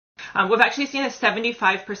We've actually seen a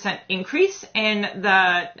 75% increase in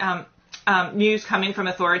the news coming from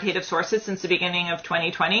authoritative sources since the beginning of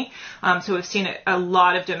 2020. So we've seen a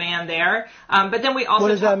lot of demand there. But then we also... What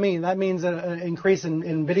does that mean? That means an increase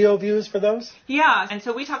in video views for those? Yeah. And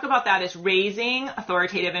so we talk about that as raising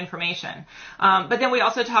authoritative information. But then we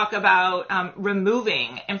also talk about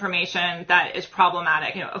removing information that is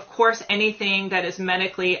problematic. Of course, anything that is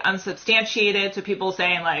medically unsubstantiated, so people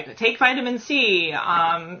saying like, take vitamin C,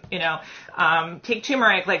 take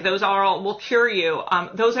turmeric, like those all will cure you.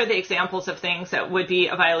 Those are the examples of things that would be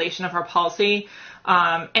a violation of our policy.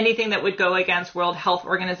 Anything that would go against World Health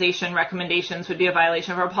Organization recommendations would be a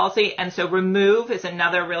violation of our policy. And so remove is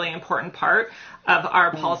another really important part of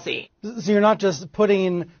our policy. So you're not just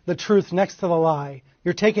putting the truth next to the lie.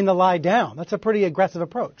 You're taking the lie down. That's a pretty aggressive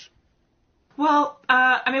approach. Well,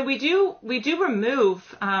 we do remove,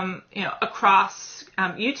 across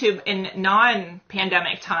YouTube in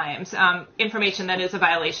non-pandemic times, information that is a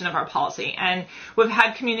violation of our policy. And we've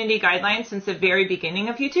had community guidelines since the very beginning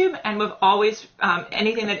of YouTube, and we've always,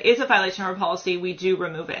 anything that is a violation of our policy, we do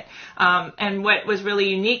remove it. And what was really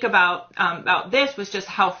unique about this was just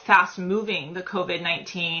how fast-moving the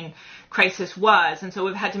COVID-19 crisis was. And so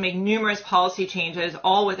we've had to make numerous policy changes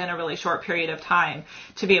all within a really short period of time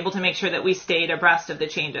to be able to make sure that we stayed abreast of the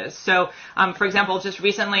changes. So, for example, just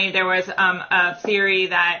recently there was a theory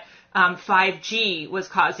that 5G was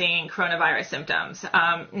causing coronavirus symptoms.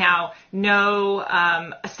 Now, no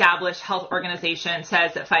established health organization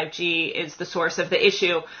says that 5G is the source of the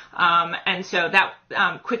issue. And so that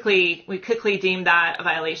we quickly deemed that a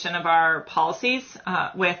violation of our policies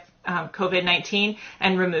with COVID-19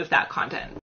 and remove that content.